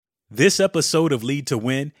This episode of Lead to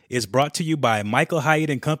Win is brought to you by Michael Hyatt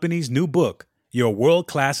and Company's new book, Your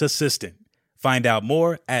World-Class Assistant. Find out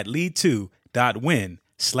more at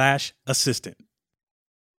lead2.win/assistant.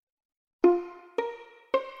 Hi,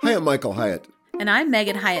 I'm Michael Hyatt. And I'm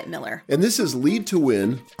Megan Hyatt Miller. And this is Lead to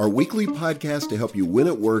Win, our weekly podcast to help you win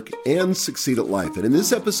at work and succeed at life. And in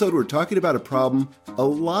this episode, we're talking about a problem a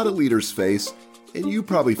lot of leaders face, and you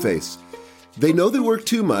probably face. They know they work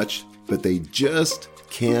too much, but they just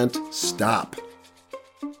can't stop.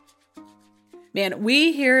 Man,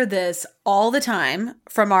 we hear this all the time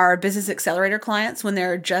from our Business Accelerator clients when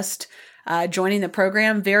they're just joining the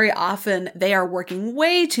program. Very often they are working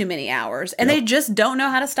way too many hours and they just don't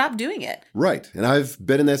know how to stop doing it. Right. And I've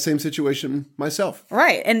been in that same situation myself.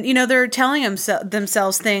 Right. And, they're telling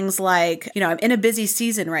themselves things like, I'm in a busy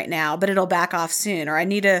season right now, but it'll back off soon. Or I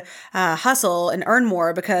need to hustle and earn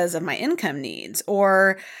more because of my income needs.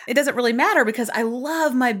 Or it doesn't really matter because I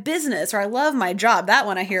love my business or I love my job. That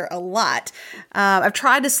one I hear a lot. I've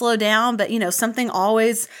tried to slow down, but, something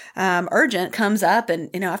always urgent comes up.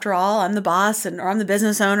 And, after all, I'm the boss or I'm the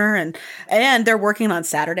business owner and they're working on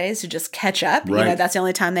Saturdays to just catch up. Right. That's the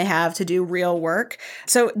only time they have to do real work.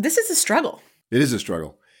 So this is a struggle. It is a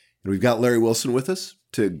struggle. And we've got Larry Wilson with us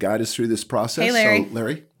to guide us through this process. Hey, Larry. So,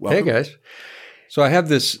 Larry, welcome. Hey, guys. So I have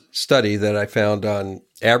this study that I found on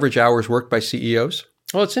average hours worked by CEOs.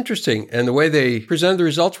 Well, it's interesting. And the way they presented the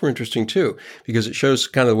results were interesting too, because it shows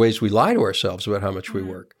kind of the ways we lie to ourselves about how much we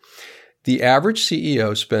work. The average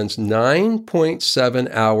CEO spends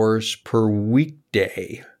 9.7 hours per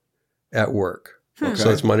weekday at work. Okay.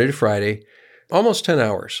 So it's Monday to Friday, almost 10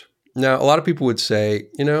 hours. Now, a lot of people would say,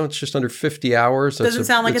 it's just under 50 hours. Doesn't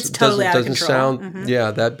sound like it's totally out of control. Doesn't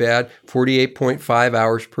sound, that bad. 48.5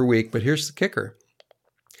 hours per week. But here's the kicker.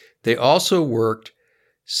 They also worked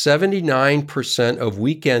 79% of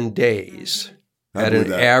weekend days at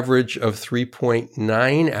an average of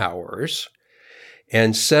 3.9 hours.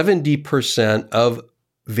 And 70% of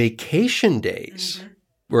vacation days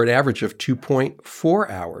were an average of 2.4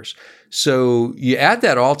 hours. So you add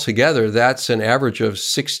that all together, that's an average of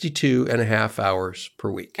 62 and a half hours per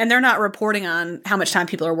week. And they're not reporting on how much time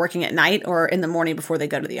people are working at night or in the morning before they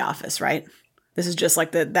go to the office, right? This is just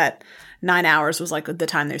like that 9 hours was like the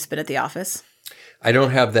time they spent at the office. I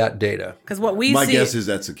don't have that data. Because what we My see, guess is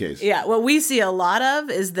that's the case. Yeah, what we see a lot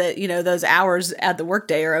of is that, those hours at the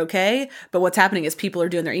workday are okay. But what's happening is people are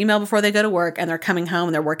doing their email before they go to work and they're coming home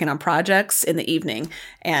and they're working on projects in the evening.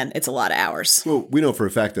 And it's a lot of hours. Well, we know for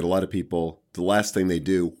a fact that a lot of people, the last thing they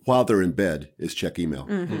do while they're in bed is check email.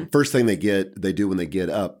 First thing they do when they get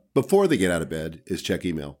up before they get out of bed is check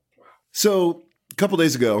email. So a couple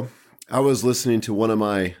days ago, I was listening to one of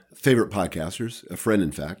my favorite podcasters, a friend,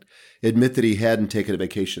 in fact, admit that he hadn't taken a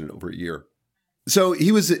vacation in over a year. So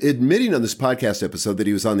he was admitting on this podcast episode that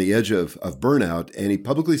he was on the edge of burnout, and he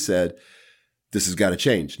publicly said, this has got to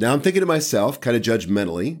change. Now I'm thinking to myself, kind of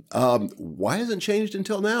judgmentally, why hasn't it changed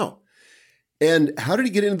until now? And how did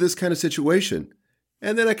he get into this kind of situation?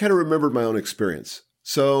 And then I kind of remembered my own experience.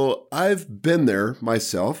 So I've been there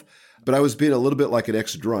myself, but I was being a little bit like an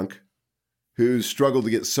ex-drunk who struggled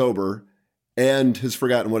to get sober and has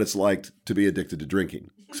forgotten what it's like to be addicted to drinking.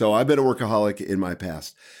 So I've been a workaholic in my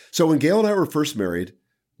past. So when Gail and I were first married,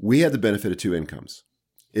 we had the benefit of two incomes.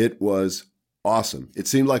 It was awesome. It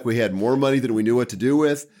seemed like we had more money than we knew what to do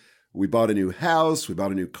with. We bought a new house. We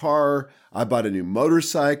bought a new car. I bought a new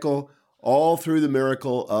motorcycle, all through the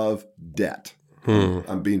miracle of debt.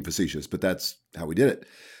 I'm being facetious, but that's how we did it.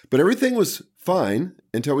 But everything was fine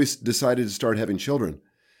until we decided to start having children.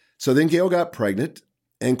 So then Gail got pregnant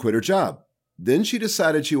and quit her job. Then she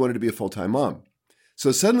decided she wanted to be a full-time mom.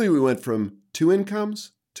 So suddenly we went from two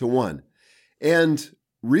incomes to one. And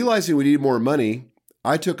realizing we needed more money,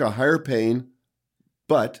 I took a higher paying,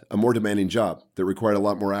 but a more demanding job that required a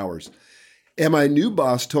lot more hours. And my new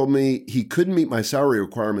boss told me he couldn't meet my salary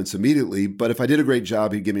requirements immediately, but if I did a great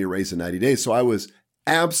job, he'd give me a raise in 90 days. So I was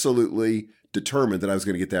absolutely determined that I was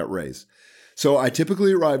going to get that raise. So I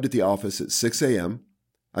typically arrived at the office at 6 a.m.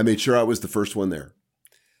 I made sure I was the first one there.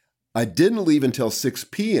 I didn't leave until 6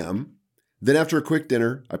 p.m. Then after a quick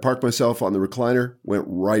dinner, I parked myself on the recliner, went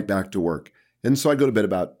right back to work. And so I'd go to bed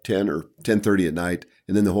about 10 or 10:30 at night,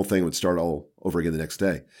 and then the whole thing would start all over again the next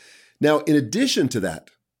day. Now, in addition to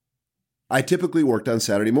that, I typically worked on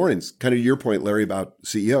Saturday mornings. Kind of your point, Larry, about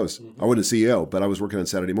CEOs. I wasn't a CEO, but I was working on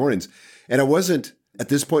Saturday mornings. And I wasn't, at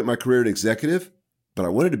this point in my career, an executive, but I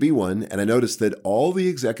wanted to be one. And I noticed that all the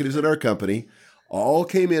executives at our company all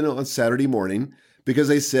came in on Saturday morning because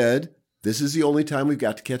they said, this is the only time we've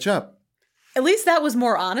got to catch up. At least that was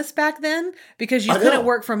more honest back then because you couldn't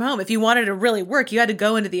work from home. If you wanted to really work, you had to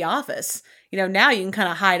go into the office. now you can kind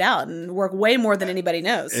of hide out and work way more than anybody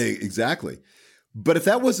knows. Exactly. But if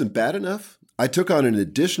that wasn't bad enough, I took on an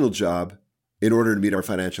additional job in order to meet our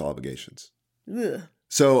financial obligations. Ugh.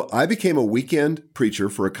 So I became a weekend preacher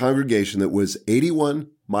for a congregation that was 81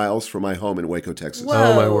 miles from my home in Waco, Texas. Whoa.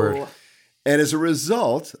 Oh, my word. And as a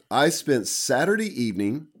result, I spent Saturday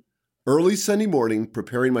evening, early Sunday morning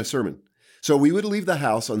preparing my sermon. So we would leave the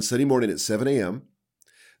house on Sunday morning at 7 a.m.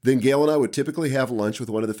 Then Gail and I would typically have lunch with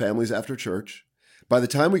one of the families after church. By the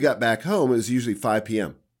time we got back home, it was usually 5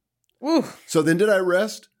 p.m. Ooh. So then did I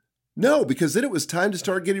rest? No, because then it was time to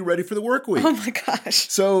start getting ready for the work week. Oh my gosh.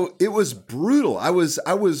 So it was brutal. I was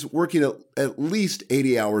working at least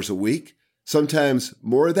 80 hours a week, sometimes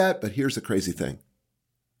more of that. But here's the crazy thing.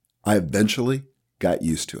 I eventually got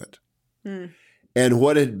used to it. And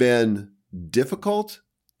what had been difficult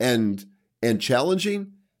and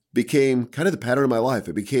challenging became kind of the pattern of my life.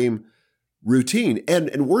 It became routine.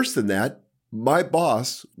 And worse than that, my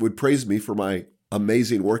boss would praise me for my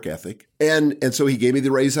amazing work ethic. And so he gave me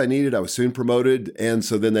the raise I needed. I was soon promoted. And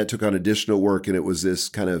so then that took on additional work, and it was this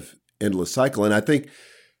kind of endless cycle. And I think,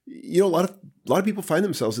 a lot of people find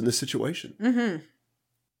themselves in this situation. Mm-hmm.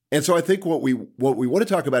 And so I think what we want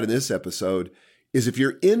to talk about in this episode is if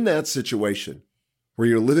you're in that situation where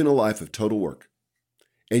you're living a life of total work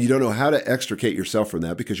and you don't know how to extricate yourself from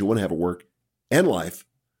that because you want to have a work and life,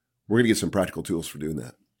 we're going to get some practical tools for doing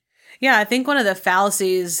that. Yeah, I think one of the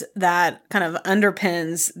fallacies that kind of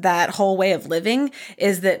underpins that whole way of living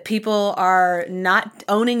is that people are not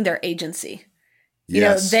owning their agency.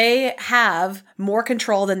 Yes. They have more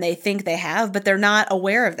control than they think they have, but they're not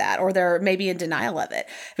aware of that, or they're maybe in denial of it,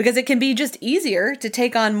 because it can be just easier to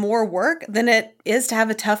take on more work than it is to have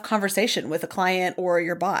a tough conversation with a client or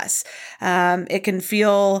your boss. It can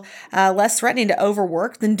feel less threatening to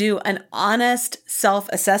overwork than do an honest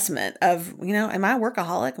self-assessment of, am I a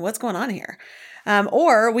workaholic? What's going on here?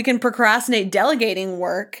 Or we can procrastinate delegating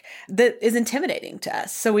work that is intimidating to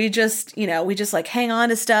us. So we just like hang on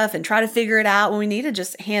to stuff and try to figure it out when we need to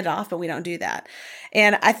just hand it off, but we don't do that.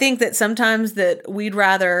 And I think that sometimes that we'd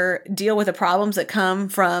rather deal with the problems that come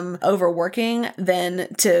from overworking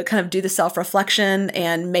than to kind of do the self-reflection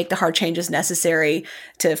and make the hard changes necessary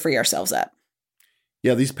to free ourselves up.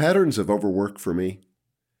 Yeah, these patterns of overwork for me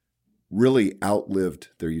really outlived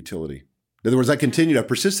their utility. In other words, I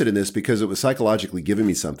persisted in this because it was psychologically giving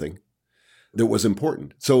me something that was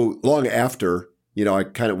important. So long after, I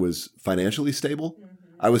kind of was financially stable,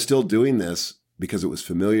 I was still doing this because it was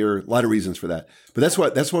familiar. A lot of reasons for that. But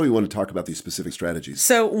that's why we want to talk about these specific strategies.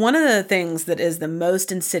 So one of the things that is the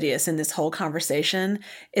most insidious in this whole conversation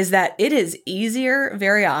is that it is easier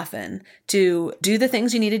very often to do the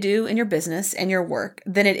things you need to do in your business and your work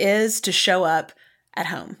than it is to show up at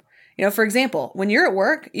home. For example, when you're at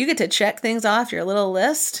work, you get to check things off your little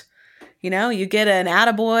list. You get an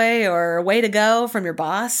attaboy or a way to go from your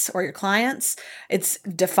boss or your clients. It's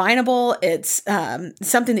definable. It's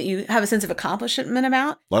something that you have a sense of accomplishment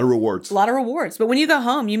about. A lot of rewards. But when you go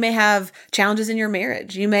home, you may have challenges in your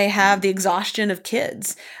marriage. You may have the exhaustion of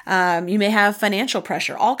kids. You may have financial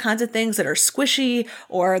pressure, all kinds of things that are squishy,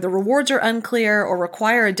 or the rewards are unclear, or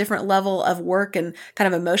require a different level of work and kind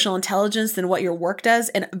of emotional intelligence than what your work does.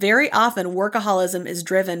 And very often workaholism is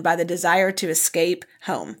driven by the desire to escape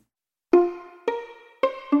home.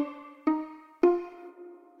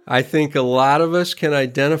 I think a lot of us can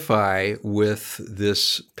identify with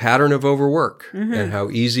this pattern of overwork and how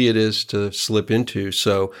easy it is to slip into.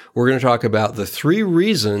 So we're going to talk about the 3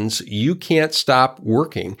 reasons you can't stop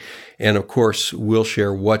working. And of course, we'll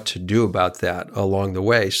share what to do about that along the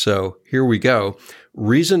way. So here we go.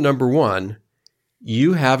 Reason number 1,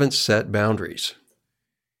 you haven't set boundaries.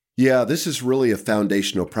 Yeah, this is really a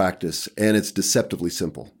foundational practice, and it's deceptively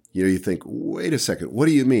simple. You think, wait a second, what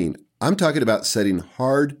do you mean? I'm talking about setting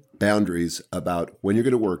hard boundaries about when you're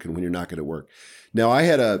going to work and when you're not going to work. Now, I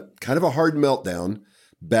had a kind of a hard meltdown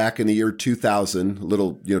back in the year 2000,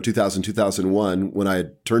 2001, when I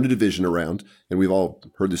had turned a division around. And we've all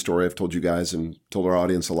heard the story. I've told you guys and told our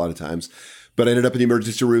audience a lot of times. But I ended up in the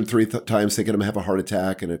emergency room 3 times thinking I'm going to have a heart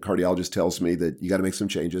attack. And a cardiologist tells me that you got to make some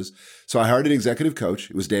changes. So I hired an executive coach.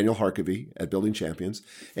 It was Daniel Harkavy at Building Champions.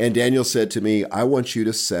 And Daniel said to me, I want you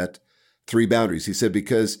to set 3 boundaries. He said,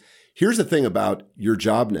 because here's the thing about your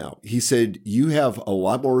job now. He said, you have a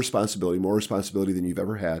lot more responsibility than you've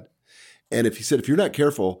ever had. And if you're not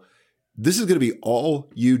careful, this is going to be all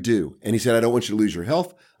you do. And he said, I don't want you to lose your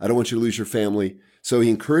health. I don't want you to lose your family. So he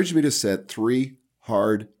encouraged me to set 3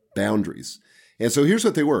 hard boundaries. And so here's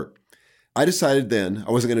what they were. I decided then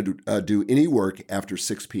I wasn't going to do any work after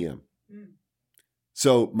 6 p.m.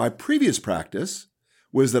 So my previous practice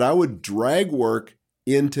was that I would drag work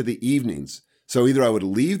into the evenings. So either I would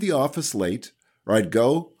leave the office late or I'd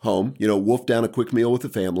go home, wolf down a quick meal with the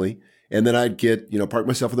family. And then I'd get, park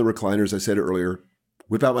myself in the recliner, as I said earlier,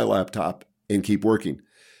 whip out my laptop and keep working.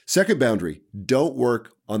 Second boundary, don't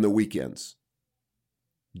work on the weekends.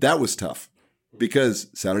 That was tough because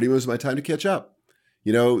Saturday was my time to catch up.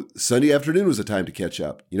 Sunday afternoon was a time to catch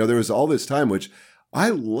up. There was all this time, which I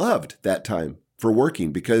loved that time for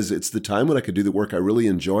working because it's the time when I could do the work I really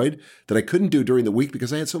enjoyed that I couldn't do during the week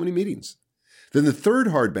because I had so many meetings. Then the third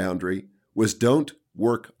hard boundary was don't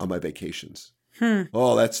work on my vacations.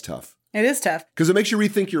 Oh, that's tough. It is tough. Because it makes you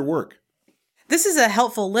rethink your work. This is a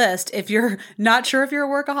helpful list if you're not sure if you're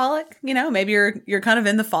a workaholic. Maybe you're kind of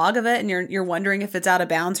in the fog of it and you're wondering if it's out of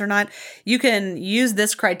bounds or not. You can use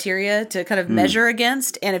this criteria to kind of measure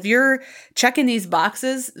against. And if you're checking these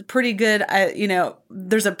boxes, pretty good,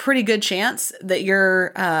 there's a pretty good chance that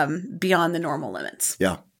you're beyond the normal limits.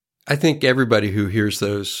 Yeah. I think everybody who hears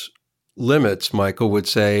those limits, Michael, would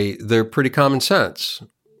say they're pretty common sense.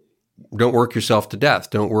 Don't work yourself to death.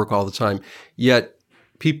 Don't work all the time. Yet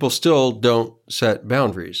people still don't set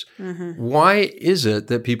boundaries. Mm-hmm. Why is it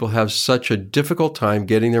that people have such a difficult time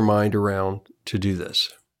getting their mind around to do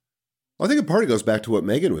this? Well, I think a part of it goes back to what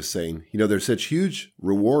Megan was saying. There's such huge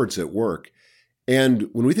rewards at work. And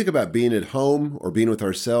when we think about being at home or being with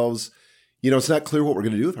ourselves, it's not clear what we're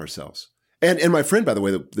going to do with ourselves. And my friend, by the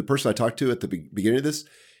way, the person I talked to at the beginning of this,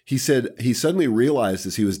 he said he suddenly realized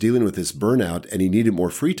as he was dealing with this burnout and he needed more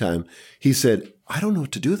free time, he said, I don't know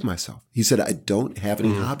what to do with myself. He said, I don't have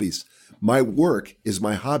any hobbies. My work is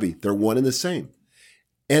my hobby. They're one and the same.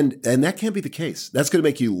 And that can't be the case. That's going to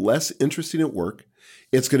make you less interesting at work.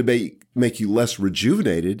 It's going to make you less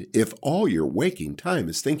rejuvenated if all your waking time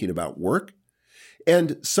is thinking about work.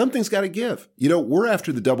 And something's got to give. We're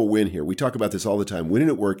after the double win here. We talk about this all the time, winning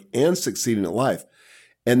at work and succeeding at life.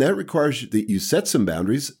 And that requires that you set some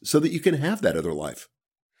boundaries so that you can have that other life.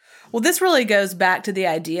 Well, this really goes back to the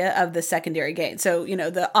idea of the secondary gain. So,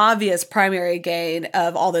 the obvious primary gain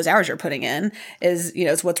of all those hours you're putting in is,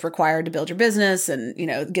 it's what's required to build your business and,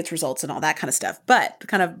 gets results and all that kind of stuff. But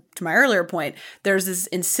kind of to my earlier point, there's this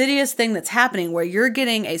insidious thing that's happening where you're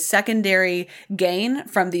getting a secondary gain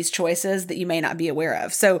from these choices that you may not be aware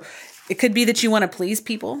of. So it could be that you want to please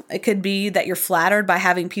people. It could be that you're flattered by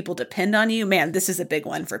having people depend on you. Man, this is a big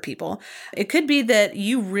one for people. It could be that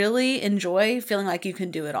you really enjoy feeling like you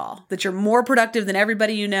can do it all, that you're more productive than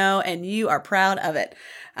everybody you know, and you are proud of it.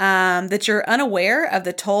 That you're unaware of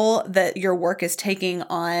the toll that your work is taking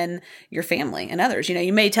on your family and others.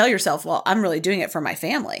 You may tell yourself, well, I'm really doing it for my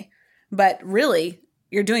family, but really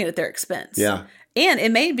you're doing it at their expense. Yeah. And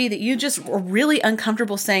it may be that you just are really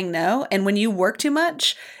uncomfortable saying no. And when you work too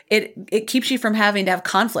much, it keeps you from having to have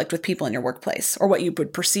conflict with people in your workplace or what you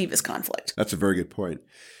would perceive as conflict. That's a very good point.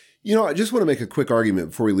 I just want to make a quick argument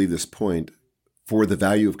before we leave this point for the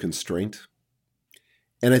value of constraint.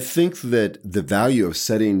 And I think that the value of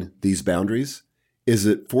setting these boundaries is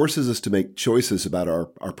it forces us to make choices about our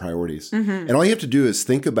priorities. Mm-hmm. And all you have to do is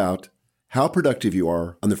think about how productive you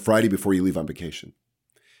are on the Friday before you leave on vacation.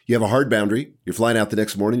 You have a hard boundary. You're flying out the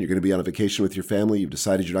next morning. You're going to be on a vacation with your family. You've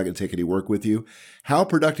decided you're not going to take any work with you. How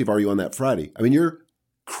productive are you on that Friday? I mean, you're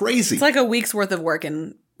crazy. It's like a week's worth of work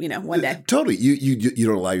in, one day. Totally. You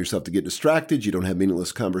don't allow yourself to get distracted. You don't have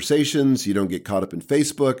meaningless conversations. You don't get caught up in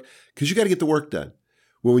Facebook because you got to get the work done.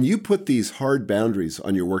 Well, when you put these hard boundaries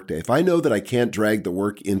on your workday, if I know that I can't drag the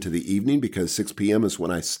work into the evening because 6 p.m. is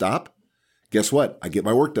when I stop, guess what? I get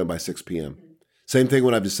my work done by 6 p.m. Same thing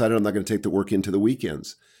when I've decided I'm not going to take the work into the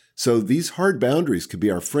weekends. So these hard boundaries could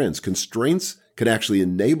be our friends. Constraints can actually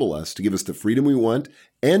enable us to give us the freedom we want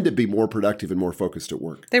and to be more productive and more focused at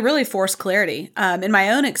work. They really force clarity. In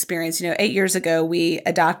my own experience, 8 years ago, we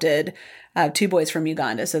adopted 2 boys from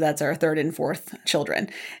Uganda. So that's our 3rd and 4th children.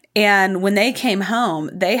 And when they came home,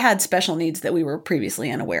 they had special needs that we were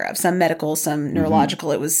previously unaware of, some medical, some neurological.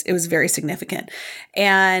 Mm-hmm. It was very significant.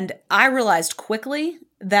 And I realized quickly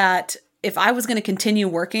that if I was going to continue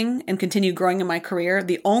working and continue growing in my career,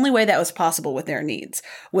 the only way that was possible with their needs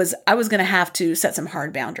was I was going to have to set some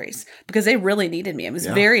hard boundaries because they really needed me. It was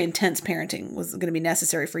very intense parenting was going to be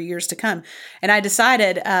necessary for years to come. And I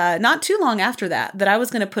decided not too long after that I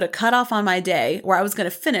was going to put a cutoff on my day where I was going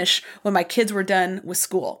to finish when my kids were done with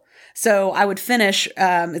school. So I would finish,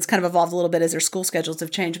 it's kind of evolved a little bit as their school schedules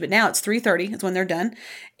have changed, but now it's 3:30 is when they're done.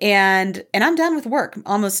 And I'm done with work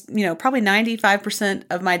almost, probably 95%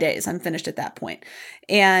 of my days I'm finished at that point.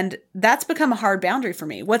 And that's become a hard boundary for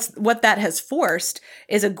me. What that has forced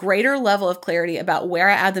is a greater level of clarity about where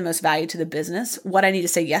I add the most value to the business, what I need to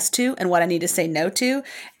say yes to and what I need to say no to.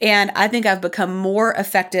 And I think I've become more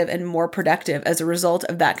effective and more productive as a result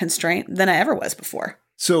of that constraint than I ever was before.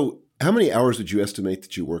 So how many hours would you estimate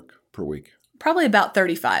that you work per week? Probably about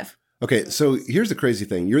 35. Okay, so here's the crazy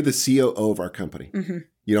thing. You're the COO of our company.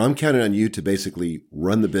 Mm-hmm. I'm counting on you to basically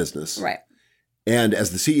run the business. Right. And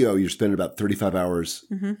as the CEO, you're spending about 35 hours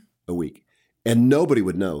a week. And nobody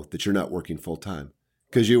would know that you're not working full time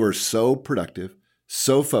because you are so productive,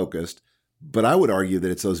 so focused. But I would argue that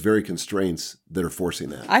it's those very constraints that are forcing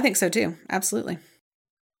that. I think so too. Absolutely.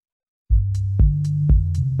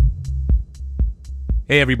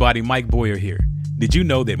 Hey everybody, Mike Boyer here. Did you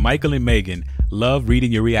know that Michael and Megan love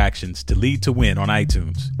reading your reactions to Lead to Win on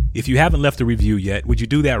iTunes? If you haven't left a review yet, would you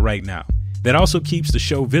do that right now? That also keeps the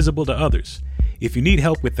show visible to others. If you need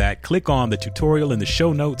help with that, click on the tutorial in the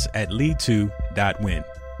show notes at lead2.win.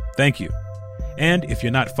 Thank you. And if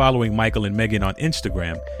you're not following Michael and Megan on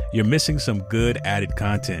Instagram, you're missing some good added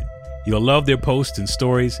content. You'll love their posts and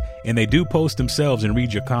stories, and they do post themselves and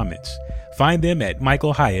read your comments. Find them at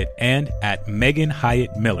Michael Hyatt and at Megan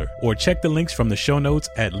Hyatt Miller, or check the links from the show notes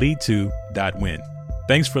at lead2.win.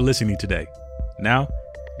 Thanks for listening today. Now,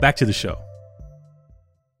 back to the show.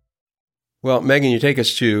 Well, Megan, you take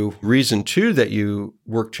us to reason 2 that you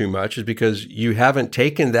work too much is because you haven't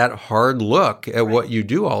taken that hard look at what you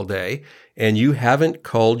do all day, and you haven't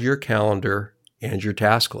culled your calendar and your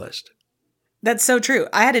task list. That's so true.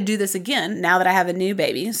 I had to do this again now that I have a new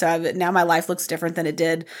baby. So now my life looks different than it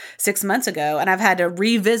did 6 months ago. And I've had to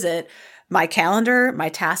revisit my calendar, my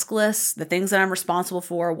task lists, the things that I'm responsible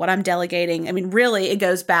for, what I'm delegating. I mean, really, it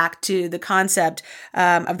goes back to the concept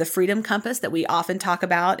of the freedom compass that we often talk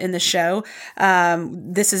about in the show.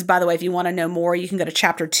 This is, by the way, if you want to know more, you can go to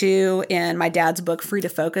chapter 2 in my dad's book, Free to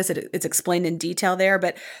Focus. It's explained in detail there.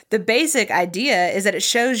 But the basic idea is that it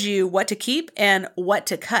shows you what to keep and what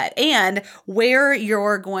to cut and where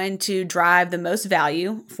you're going to drive the most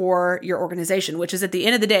value for your organization, which is at the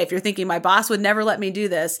end of the day, if you're thinking my boss would never let me do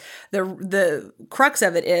this, the crux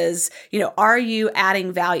of it is, are you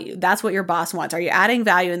adding value? That's what your boss wants. Are you adding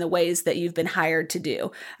value in the ways that you've been hired to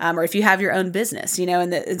do? Or if you have your own business,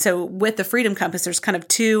 and so with the Freedom Compass, there's kind of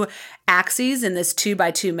 2 axes in this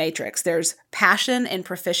 2x2 matrix. There's passion and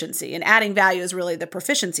proficiency, and adding value is really the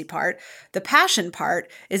proficiency part. The passion part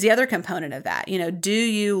is the other component of that. Do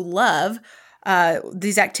you love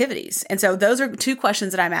these activities? And so those are 2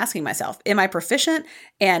 questions that I'm asking myself. Am I proficient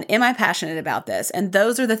and am I passionate about this? And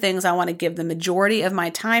those are the things I want to give the majority of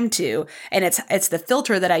my time to. And it's the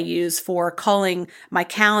filter that I use for culling my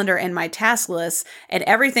calendar and my task lists, and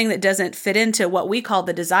everything that doesn't fit into what we call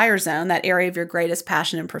the desire zone, that area of your greatest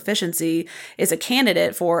passion and proficiency, is a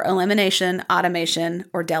candidate for elimination, automation,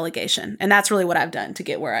 or delegation. And that's really what I've done to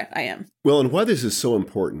get where I am. Well, and why this is so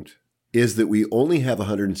important is that we only have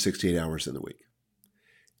 168 hours in the week.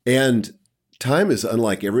 And time is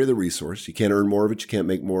unlike every other resource. You can't earn more of it. You can't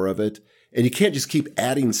make more of it. And you can't just keep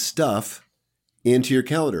adding stuff into your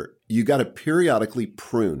calendar. You got to periodically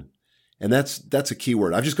prune. And that's a key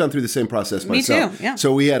word. I've just gone through the same process myself. Me too, yeah.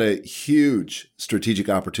 So we had a huge strategic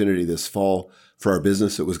opportunity this fall for our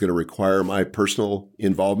business that was going to require my personal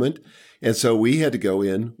involvement. And so we had to go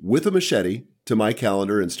in with a machete to my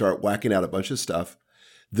calendar and start whacking out a bunch of stuff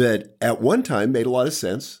that at one time made a lot of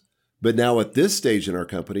sense, but now at this stage in our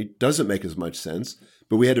company doesn't make as much sense.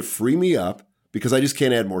 But we had to free me up because I just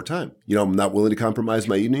can't add more time. I'm not willing to compromise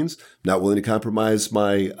my evenings, not willing to compromise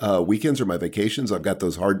my weekends or my vacations. I've got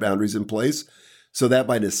those hard boundaries in place. So that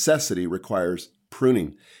by necessity requires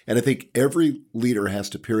pruning. And I think every leader has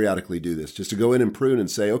to periodically do this, just to go in and prune and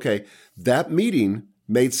say, okay, that meeting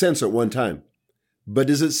made sense at one time, but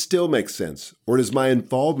does it still make sense? Or does my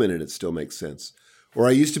involvement in it still make sense? Or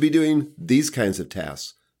I used to be doing these kinds of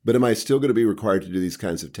tasks, but am I still going to be required to do these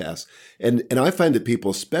kinds of tasks? And I find that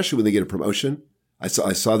people, especially when they get a promotion, I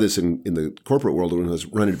saw this in the corporate world when I was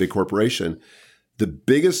running a big corporation, the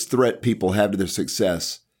biggest threat people have to their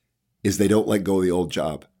success is they don't let go of the old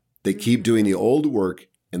job. They keep doing the old work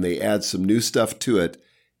and they add some new stuff to it.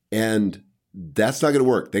 And that's not going to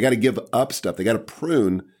work. They got to give up stuff. They got to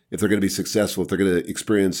prune if they're going to be successful, if they're going to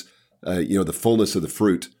experience the fullness of the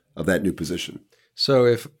fruit of that new position. So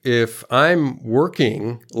if I'm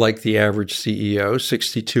working like the average CEO,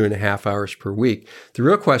 62 and a half hours per week, the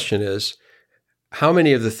real question is, how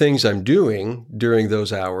many of the things I'm doing during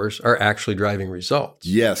those hours are actually driving results?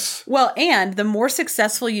 Yes. Well, and the more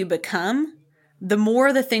successful you become, the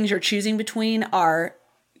more the things you're choosing between are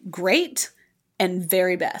great and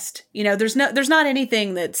very best. There's not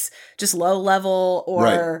anything that's just low level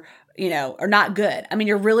or, or not good. I mean,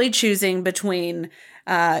 you're really choosing between,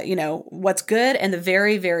 what's good and the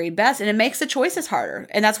very, very best. And it makes the choices harder.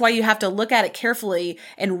 And that's why you have to look at it carefully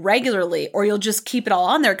and regularly, or you'll just keep it all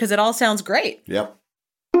on there because it all sounds great. Yep.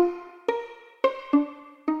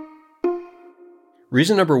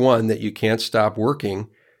 Reason number 1 that you can't stop working,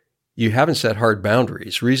 you haven't set hard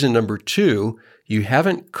boundaries. Reason number 2, you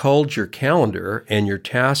haven't culled your calendar and your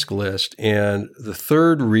task list. And the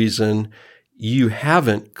third reason, you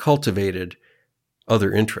haven't cultivated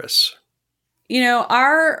other interests.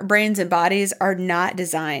 Our brains and bodies are not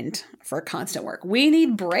designed for constant work. We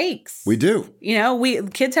need breaks. We do.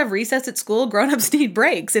 Kids have recess at school. Grown-ups need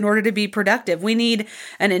breaks in order to be productive. We need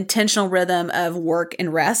an intentional rhythm of work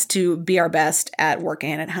and rest to be our best at work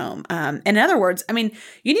and at home. In other words,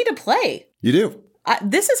 you need to play. You do.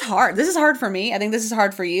 This is hard. This is hard for me. I think this is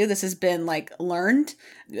hard for you. This has been learned.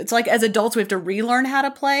 It's like as adults, we have to relearn how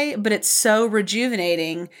to play, but it's so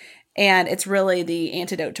rejuvenating and it's really the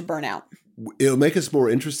antidote to burnout. It'll make us more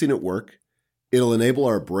interesting at work. It'll enable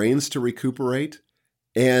our brains to recuperate.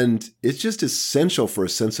 And it's just essential for a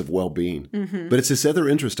sense of well-being. Mm-hmm. But it's this other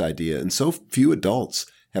interest idea. And so few adults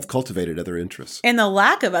have cultivated other interests. And the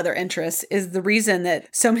lack of other interests is the reason that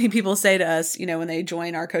so many people say to us, when they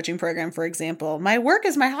join our coaching program, for example, my work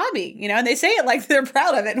is my hobby, and they say it like they're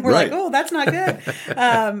proud of it. And we're like, oh, that's not good.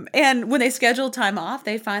 And when they schedule time off,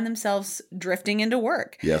 they find themselves drifting into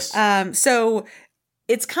work. Yes. So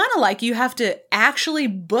it's kind of like you have to actually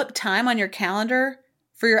book time on your calendar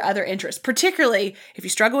for your other interests, particularly if you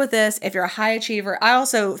struggle with this, if you're a high achiever. I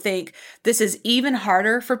also think this is even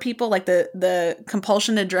harder for people, like the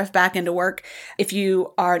compulsion to drift back into work. If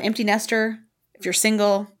you are an empty nester, if you're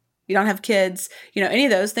single, you don't have kids, any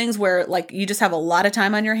of those things where you just have a lot of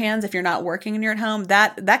time on your hands if you're not working and you're at home,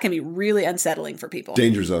 that can be really unsettling for people.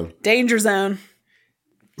 Danger zone. Danger zone.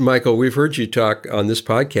 Michael, we've heard you talk on this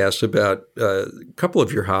podcast about a couple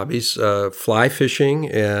of your hobbies, fly fishing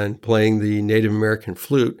and playing the Native American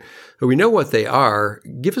flute. We know what they are.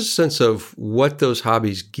 Give us a sense of what those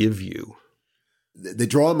hobbies give you. They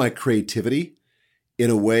draw on my creativity in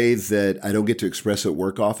a way that I don't get to express at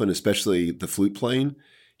work often, especially the flute playing.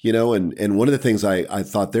 And one of the things I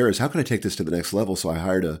thought there is, how can I take this to the next level? So I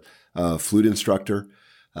hired a flute instructor,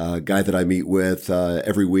 a guy that I meet with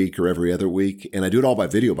every week or every other week. And I do it all by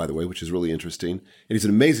video, by the way, which is really interesting. And he's an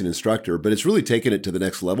amazing instructor, but it's really taken it to the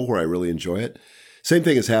next level where I really enjoy it. Same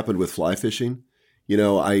thing has happened with fly fishing.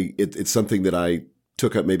 It's something that I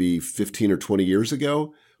took up maybe 15 or 20 years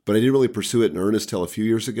ago, but I didn't really pursue it in earnest till a few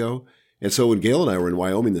years ago. And so when Gail and I were in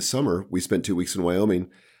Wyoming this summer, we spent 2 weeks in Wyoming.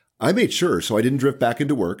 I made sure, so I didn't drift back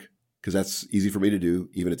into work, because that's easy for me to do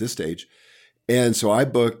even at this stage. And so I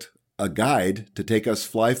booked a guide to take us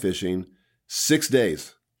fly fishing 6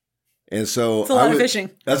 days. And so that's a lot of fishing.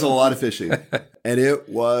 That's a lot of fishing. And it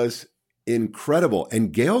was incredible.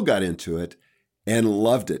 And Gail got into it and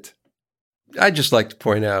loved it. I'd just like to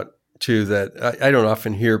point out, too, that I don't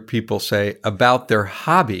often hear people say about their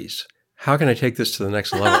hobbies, how can I take this to the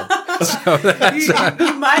next level? So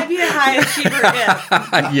you might be a high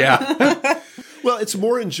achiever. Yeah. Well, it's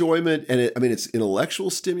more enjoyment, and it's intellectual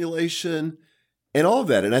stimulation and all of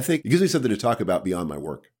that. And I think it gives me something to talk about beyond my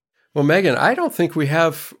work. Well, Megan, I don't think we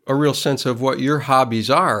have a real sense of what your hobbies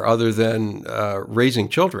are other than raising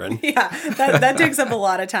children. Yeah, that takes up a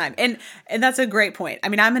lot of time. And that's a great point.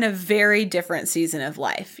 I'm in a very different season of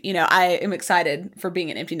life. I am excited for being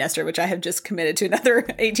an empty nester, which I have just committed to another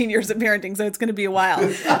 18 years of parenting. So it's going to be a while.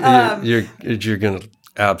 You're going to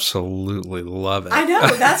absolutely love it. I know.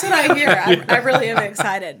 That's what I hear. I really am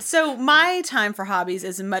excited. So my time for hobbies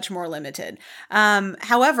is much more limited.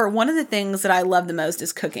 However, one of the things that I love the most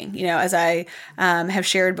is cooking. As I have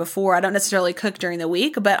shared before, I don't necessarily cook during the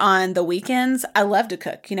week, but on the weekends, I love to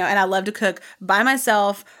cook, and I love to cook by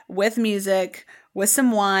myself with music, with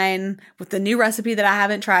some wine, with the new recipe that I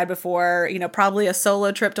haven't tried before, probably a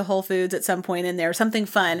solo trip to Whole Foods at some point in there, something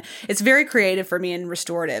fun. It's very creative for me and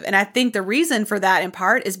restorative. And I think the reason for that in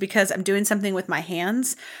part is because I'm doing something with my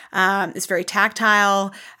hands. It's very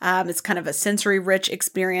tactile. It's kind of a sensory rich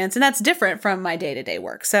experience. And that's different from my day-to-day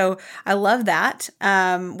work. So I love that.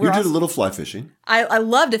 You did a little fly fishing. I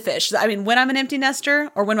love to fish. I mean, when I'm an empty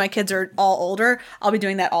nester or when my kids are all older, I'll be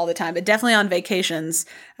doing that all the time. But definitely on vacations,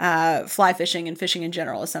 fly fishing and fishing in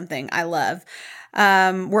general is something I love.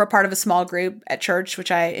 We're a part of a small group at church,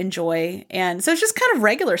 which I enjoy. And so it's just kind of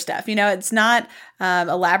regular stuff. You know, it's not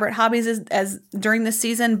elaborate hobbies as during this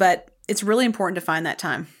season, but it's really important to find that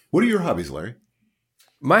time. What are your hobbies, Larry?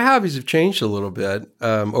 My hobbies have changed a little bit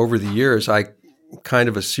over the years. I kind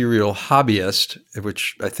of a serial hobbyist,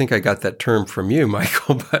 which I think I got that term from you,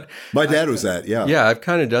 Michael. But my dad was that, yeah. Yeah, I've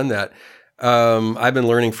kind of done that. I've been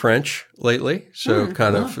learning French lately, so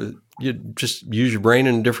you just use your brain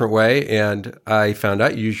in a different way. And I found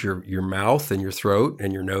out you use your mouth and your throat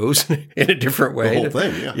and your nose in a different way. The whole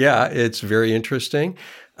thing, yeah. Yeah, it's very interesting.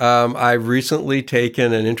 I've recently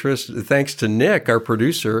taken an interest, thanks to Nick, our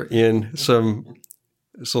producer, in some,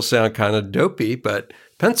 this will sound kind of dopey, but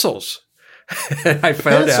pencils. I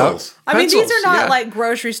found out. I mean, these are not like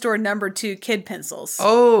grocery store number 2 kid pencils.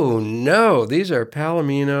 Oh, no. These are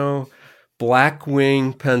Palomino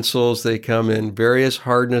Blackwing pencils. They come in various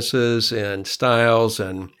hardnesses and styles.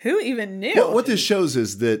 And who even knew? Well, what this shows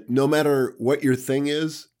is that no matter what your thing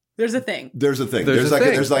is, there's a thing. There's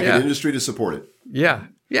an industry to support it. Yeah.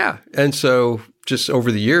 Yeah. And so just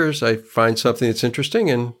over the years, I find something that's interesting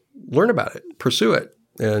and learn about it, pursue it.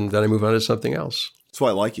 And then I move on to something else. That's why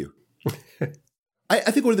I like you. I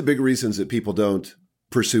think one of the big reasons that people don't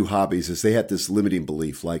pursue hobbies is they have this limiting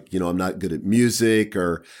belief, like, you know, I'm not good at music,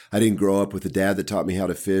 or I didn't grow up with a dad that taught me how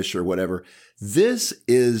to fish or whatever. This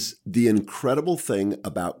is the incredible thing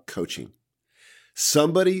about coaching.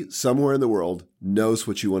 Somebody somewhere in the world knows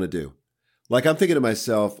what you want to do. Like, I'm thinking to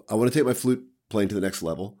myself, I want to take my flute playing to the next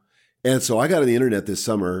level. And so I got on the internet this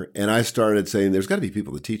summer and I started saying, there's got to be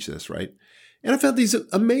people that teach this, right? And I found these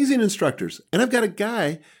amazing instructors. And I've got a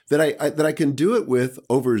guy that I can do it with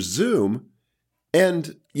over Zoom.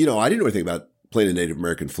 And, you know, I didn't know anything about playing a Native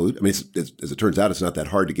American flute. I mean, as it turns out, it's not that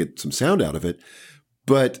hard to get some sound out of it.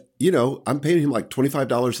 But, you know, I'm paying him like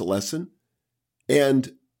 $25 a lesson.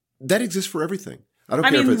 And that exists for everything. I don't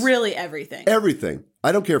care if it's really everything. Everything.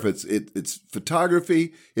 I don't care if it's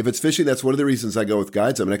photography. If it's fishing, that's one of the reasons I go with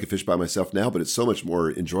guides. I mean, I can fish by myself now, but it's so much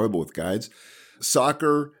more enjoyable with guides.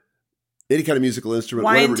 Soccer, any kind of musical instrument,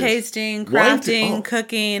 wine tasting, crafting,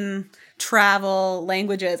 cooking, travel,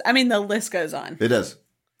 languages. I mean, the list goes on. It does.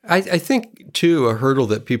 I think, too, a hurdle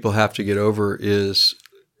that people have to get over is,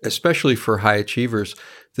 especially for high achievers,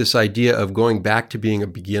 this idea of going back to being a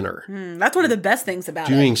beginner. That's one of the best things about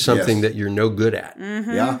doing something that you're no good at.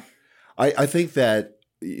 Mm-hmm. Yeah. I think that,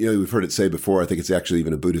 you know, we've heard it say before, I think it's actually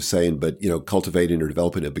even a Buddhist saying, but, you know, cultivating or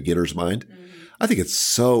developing a beginner's mind. Mm-hmm. I think it's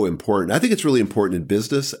so important. I think it's really important in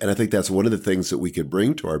business. And I think that's one of the things that we could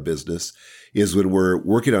bring to our business is when we're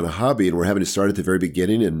working on a hobby and we're having to start at the very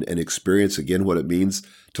beginning and experience again what it means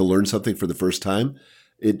to learn something for the first time.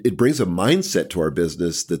 It brings a mindset to our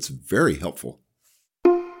business that's very helpful.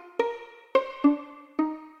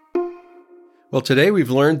 Well, today we've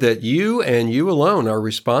learned that you and you alone are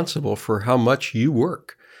responsible for how much you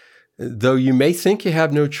work. Though you may think you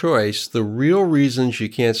have no choice, the real reasons you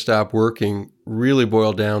can't stop working really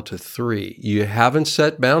boil down to 3. You haven't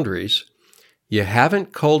set boundaries, you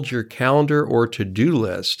haven't culled your calendar or to-do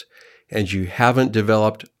list, and you haven't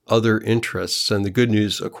developed other interests. And the good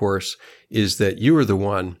news, of course, is that you are the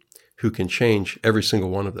one who can change every single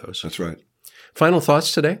one of those. That's right. Final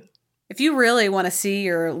thoughts today? If you really want to see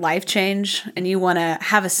your life change and you want to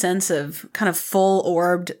have a sense of kind of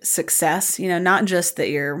full-orbed success, you know, not just that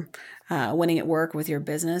you're winning at work with your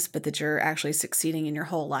business, but that you're actually succeeding in your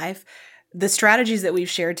whole life, the strategies that we've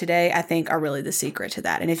shared today, I think, are really the secret to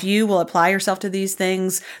that. And if you will apply yourself to these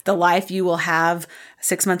things, the life you will have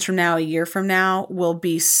 6 months from now, a year from now, will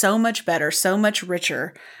be so much better, so much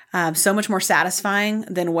richer, so much more satisfying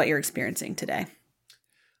than what you're experiencing today.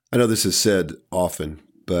 I know this is said often,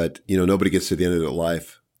 but, you know, nobody gets to the end of their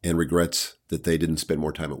life and regrets that they didn't spend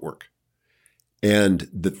more time at work. And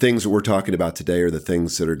the things that we're talking about today are the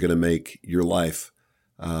things that are going to make your life,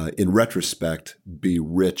 in retrospect, be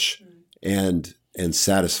rich and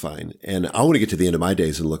satisfying. And I want to get to the end of my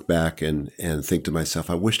days and look back and think to myself,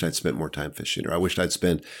 I wished I'd spent more time fishing, or I wished I'd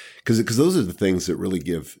spent, because those are the things that really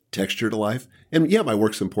give texture to life. And yeah, my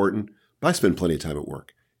work's important, but I spend plenty of time at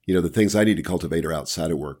work. You know, the things I need to cultivate are outside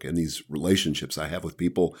of work, and these relationships I have with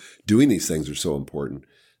people doing these things are so important.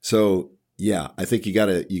 So yeah, I think you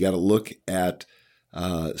gotta look at,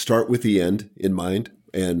 start with the end in mind,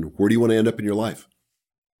 and where do you want to end up in your life?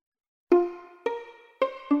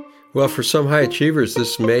 Well, for some high achievers,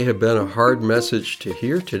 this may have been a hard message to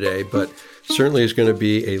hear today, but certainly is going to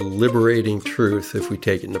be a liberating truth if we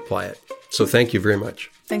take it and apply it. So thank you very much.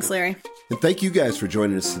 Thanks, Larry. And thank you guys for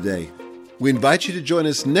joining us today. We invite you to join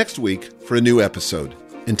us next week for a new episode.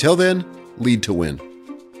 Until then, lead to win.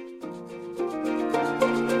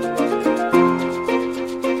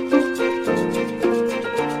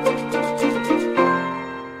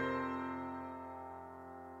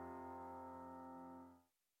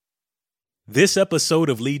 This episode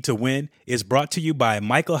of Lead to Win is brought to you by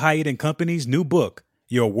Michael Hyatt & Company's new book,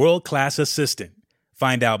 Your World-Class Assistant.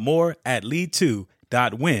 Find out more at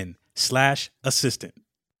lead2.win/assistant.